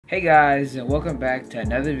Hey guys, and welcome back to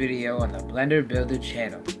another video on the Blender Builder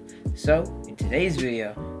channel. So in today's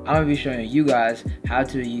video, I'm going to be showing you guys how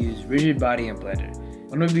to use rigid body in Blender.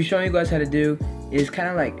 What I'm going to be showing you guys how to do is kind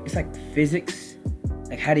of like, it's like physics,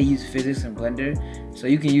 like how to use physics in Blender. So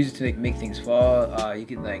you can use it to like make things fall, you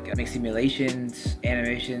can like make simulations,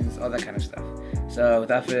 animations, all that kind of stuff. So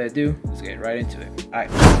without further ado, let's get right into it. Alright,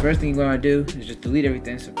 the first thing you're going to do is just delete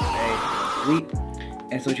everything. So delete.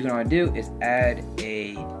 And so what you're going to do is add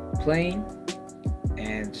a plane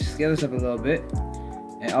and just scale this up a little bit,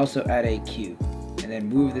 and also add a cube, and then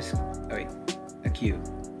move this, a cube.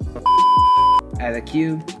 Add a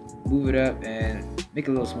cube, move it up, and make it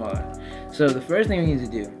a little smaller. So the first thing we need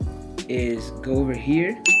to do is go over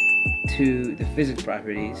here to the physics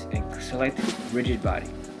properties and select rigid body.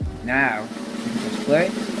 Now, press play,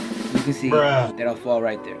 you can see that it'll fall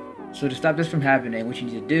right there. So to stop this from happening, what you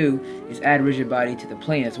need to do is add rigid body to the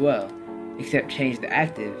plane as well, except change the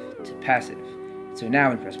active to passive. So now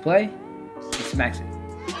when you press play, it smacks it.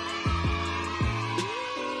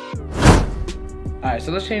 Alright,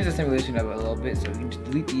 so let's change the simulation up a little bit. So we can just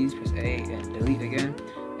delete these, press A and delete again,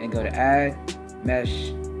 and go to add,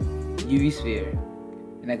 mesh, UV sphere.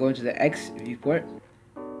 And I go into the X viewport,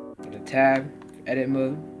 go to tab, edit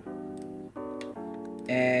mode,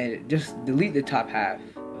 and just delete the top half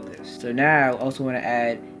of this. So now I also want to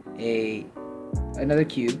add another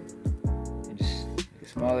cube, and just make it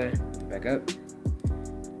smaller, back up.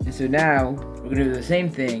 And so now we're gonna do the same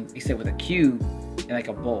thing except with a cube and like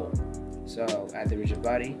a bowl. So add the rigid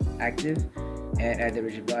body active and add the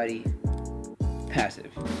rigid body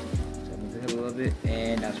passive. So move this up a little bit,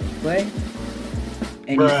 and now let's play.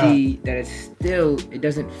 And you see that it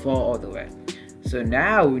doesn't fall all the way. So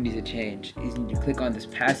now what we need to change is you need to click on this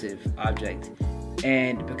passive object,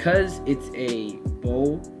 and because it's a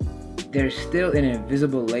bowl, there's still an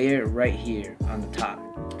invisible layer right here on the top.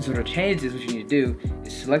 So to change this, what you need to do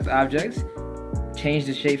is select the object, change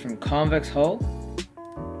the shape from convex hull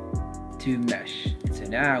to mesh. And so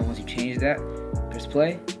now once you change that, press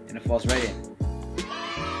play and it falls right in.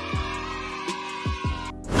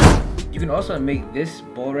 You can also make this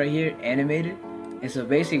bowl right here animated. And so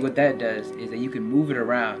basically what that does is that you can move it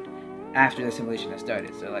around after the simulation has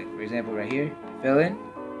started. So like for example right here, fill in,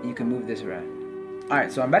 and you can move this around.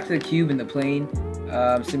 Alright, so I'm back to the cube and the plane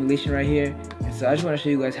simulation right here. And so I just want to show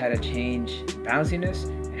you guys how to change bounciness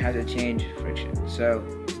and how to change friction. So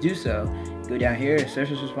to do so, go down here to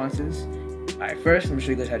surface responses. Alright, first I'm going to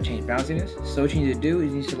show you guys how to change bounciness. So what you need to do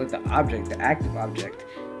is you need to select the object, the active object.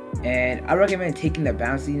 And I recommend taking the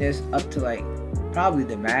bounciness up to like probably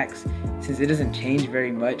the max, since it doesn't change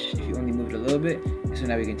very much if you only move it a little bit. So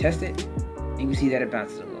now we can test it, and you can see that it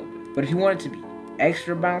bounces a little bit. But if you want it to be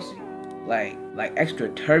extra bouncy, like extra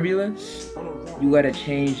turbulence, you gotta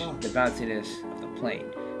change the bounciness of the plane.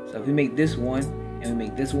 So if we make this one and we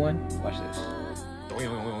make this one, watch this.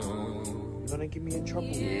 You're gonna get me in trouble.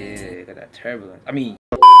 Yeah, got that turbulence.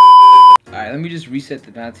 Alright, let me just reset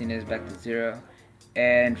the bounciness back to 0.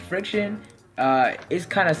 And friction, it's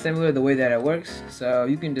kind of similar the way that it works. So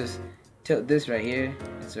you can just tilt this right here,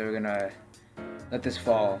 and so we're gonna let this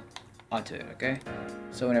fall onto it, okay?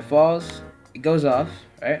 So when it falls, it goes off,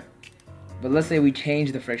 right? But let's say we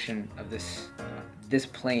change the friction of this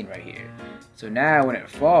plane right here. So now when it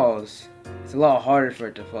falls, it's a lot harder for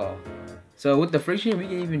it to fall. So with the friction, we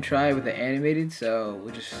can even try with the animated. So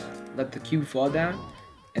we'll just let the cube fall down,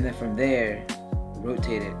 and then from there,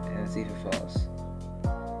 rotate it and see if it falls.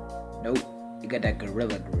 Nope, you got that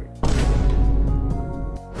gorilla grip.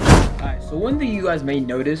 Alright, so one thing you guys may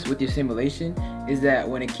notice with your simulation is that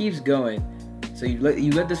when it keeps going, so you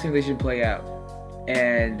let the simulation play out,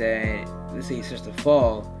 and then let's say it starts to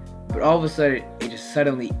fall, but all of a sudden it just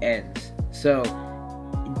suddenly ends. So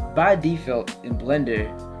by default in Blender,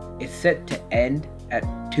 it's set to end at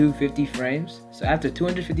 250 frames. So after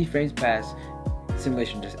 250 frames pass, the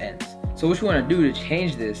simulation just ends. So what you want to do to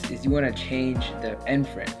change this is you want to change the end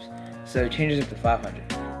frames. So it changes it to 500.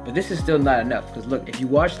 But this is still not enough, because look, if you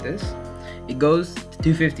watch this, it goes to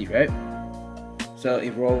 250, right? So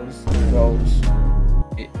it rolls, it rolls,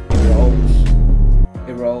 it rolls,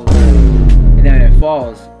 it rolls, and then it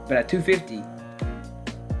falls, but at 250,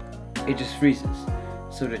 it just freezes.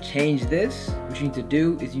 So to change this, what you need to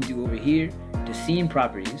do is you need to go over here to scene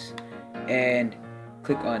properties and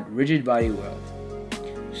click on rigid body world.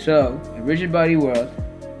 So in rigid body world,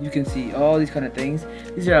 you can see all these kind of things.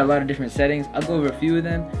 These are a lot of different settings. I'll go over a few of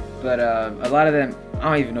them, but a lot of them, I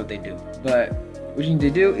don't even know what they do. But what you need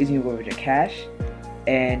to do is you need to go over to cache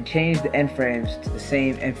and change the end frames to the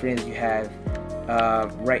same end frames you have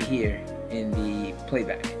right here in the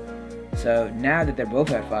playback. So now that they're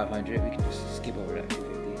both at 500, we can just skip over that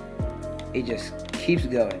 250. it just keeps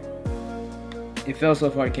going. It fell so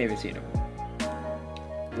far you can't even see it no more.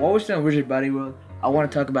 While we're still in rigid body world, I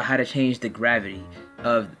want to talk about how to change the gravity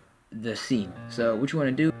of the scene. So what you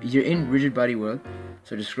want to do, you're in rigid body world,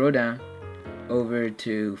 so just scroll down over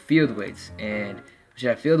to field weights, and when you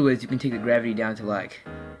have field weights, you can take the gravity down to like,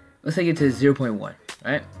 let's take it to 0.1,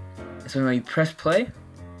 right? And so when you press play,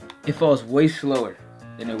 it falls way slower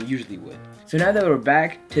than it usually would. So now that we're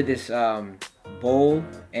back to this bowl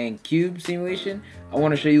and cube simulation, I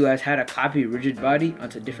want to show you guys how to copy rigid body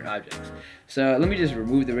onto different objects. So let me just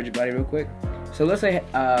remove the rigid body real quick. So let's say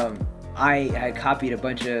I had copied a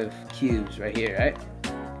bunch of cubes right here, right?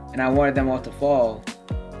 And I wanted them all to fall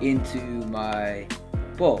into my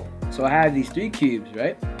bowl. So I have these 3 cubes,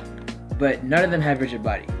 right? But none of them have rigid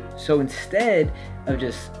body. So instead of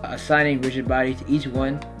just assigning rigid body to each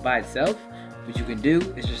one by itself, what you can do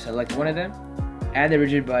is just select one of them, add the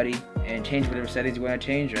rigid body, and change whatever settings you want to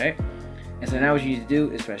change, right? And so now what you need to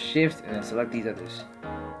do is press shift and then select these others.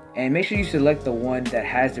 And make sure you select the one that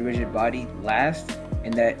has the rigid body last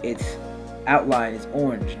and that its outline is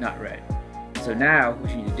orange, not red. So now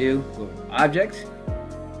what you need to do, go to object,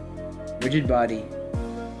 rigid body,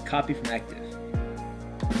 copy from active.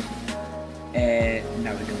 And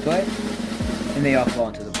now we can play, and they all fall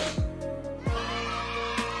into the bowl.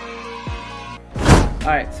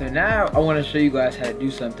 Alright, so now I want to show you guys how to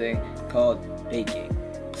do something called baking.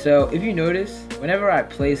 So if you notice, whenever I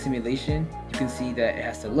play a simulation, you can see that it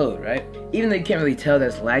has to load, right? Even though you can't really tell that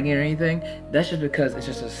it's lagging or anything, that's just because it's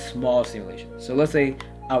just a small simulation. So let's say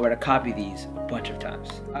I were to copy these a bunch of times.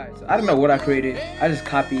 Alright, so I don't know what I created, I just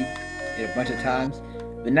copied it a bunch of times.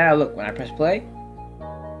 But now look, when I press play,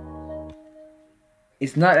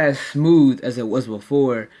 it's not as smooth as it was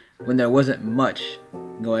before when there wasn't much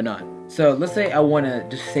going on. So let's say I want to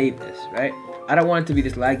just save this, right? I don't want it to be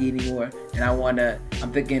this laggy anymore, and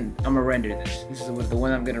I'm thinking I'm gonna render this. This is the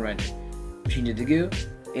one I'm gonna render. What you need to do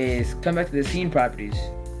is come back to the scene properties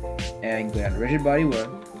and go down to rigid body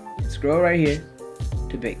world and scroll right here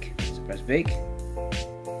to bake. So press bake,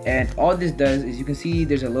 and all this does is you can see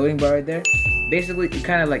there's a loading bar right there. Basically, it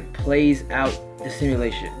kind of like plays out the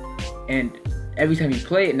simulation, and every time you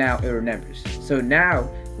play it now, it remembers. So now,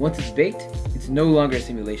 once it's baked, it's no longer a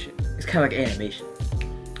simulation. It's kind of like animation.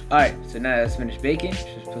 Alright, so now let's finish baking.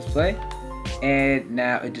 Just press play, and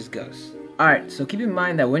now it just goes. Alright, so keep in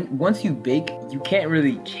mind that once you bake, you can't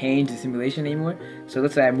really change the simulation anymore. So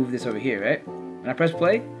let's say I move this over here, right? When I press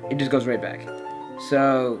play, it just goes right back.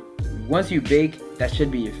 So once you bake, that should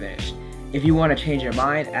be your finish. If you want to change your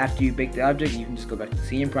mind after you bake the object, you can just go back to the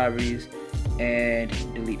scene properties and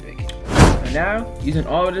delete baking. So now, using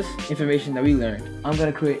all of this information that we learned, I'm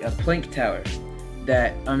going to create a plank tower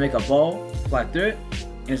that I'm going to make a ball, fly through it,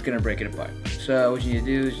 and it's going to break it apart. So what you need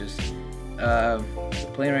to do is just put a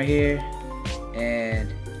plane right here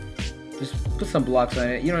and just put some blocks on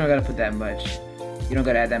it. You don't got to put that much. You don't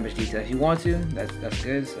got to add that much detail. If you want to, that's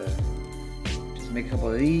good. So just make a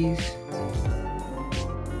couple of these.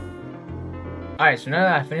 Alright, so now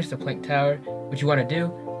that I finished the plank tower, what you want to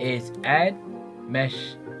do is add mesh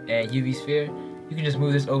and UV sphere. You can just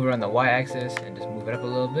move this over on the y-axis and just move it up a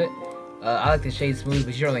little bit. I like the shade smooth,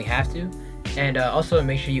 but you don't really have to. And also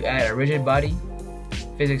make sure you add a rigid body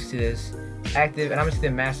physics to this, active, and I'm gonna set the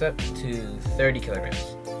mass up to 30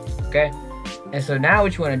 kilograms. Okay? And so now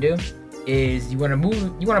what you want to do is you want to move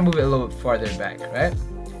it a little bit farther back, right?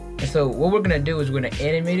 And so what we're gonna do is we're gonna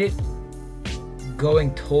animate it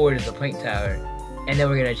going towards the plank tower, and then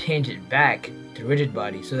we're gonna change it back to rigid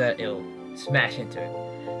body so that it'll smash into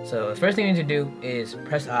it. So the first thing you need to do is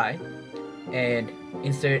press I and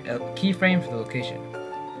insert a keyframe for the location.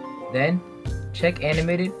 Then check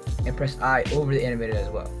animated and press I over the animated as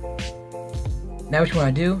well. Now what you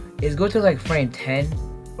want to do is go to like frame 10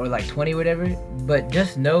 or like 20, whatever, but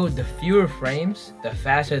just know the fewer frames, the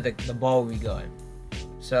faster the ball will be going.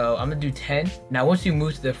 So I'm gonna do 10. Now once you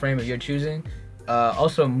move to the frame of your choosing,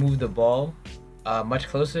 also move the ball much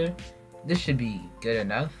closer. This should be good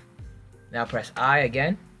enough. Now press I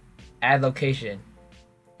again, add location,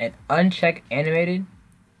 and uncheck animated,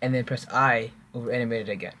 and then press I over animated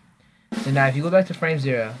again. So now if you go back to frame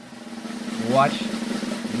 0, watch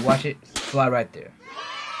it fly right there.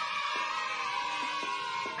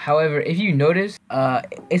 However, if you notice,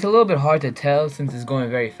 it's a little bit hard to tell since it's going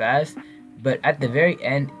very fast, but at the very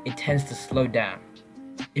end, it tends to slow down.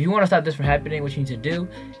 If you want to stop this from happening, what you need to do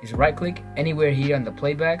is right click anywhere here on the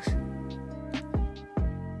playbacks,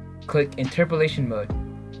 click interpolation mode,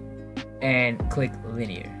 and click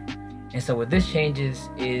linear. And so what this changes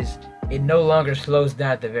is it no longer slows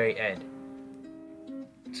down at the very end.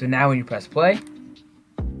 So now when you press play,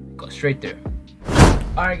 go straight through.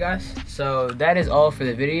 Alright guys, so that is all for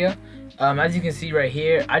the video. As you can see right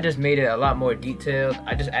here, I just made it a lot more detailed.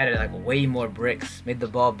 I just added like way more bricks, made the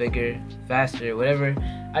ball bigger, faster, whatever.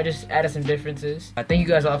 I just added some differences. Thank you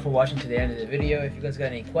guys all for watching to the end of the video. If you guys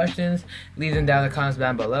got any questions, leave them down in the comments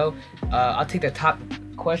down below. I'll take the top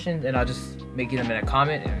questions and I'll just make them in a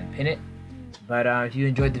comment and pin it. But if you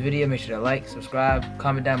enjoyed the video, make sure to like, subscribe,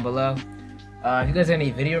 comment down below. If you guys have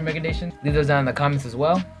any video recommendations, leave those down in the comments as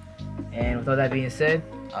well. And with all that being said,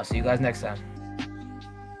 I'll see you guys next time.